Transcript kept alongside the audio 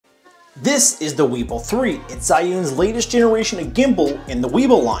This is the Weebill 3. It's Zhiyun's latest generation of gimbal in the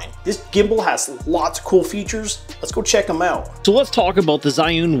Weebill line. This gimbal has lots of cool features. Let's go check them out. So let's talk about the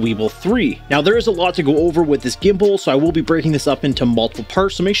Zhiyun Weebill 3. Now there is a lot to go over with this gimbal, so I will be breaking this up into multiple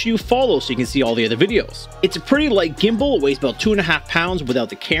parts, so make sure you follow so you can see all the other videos. It's a pretty light gimbal. It weighs about 2.5 pounds without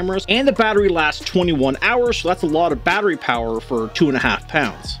the cameras, and the battery lasts 21 hours, so that's a lot of battery power for 2.5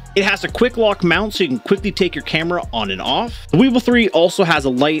 pounds. It has a quick lock mount so you can quickly take your camera on and off. The Weebill 3 also has a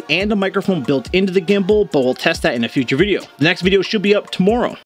light and a microphone built into the gimbal, but we'll test that in a future video. The next video should be up tomorrow.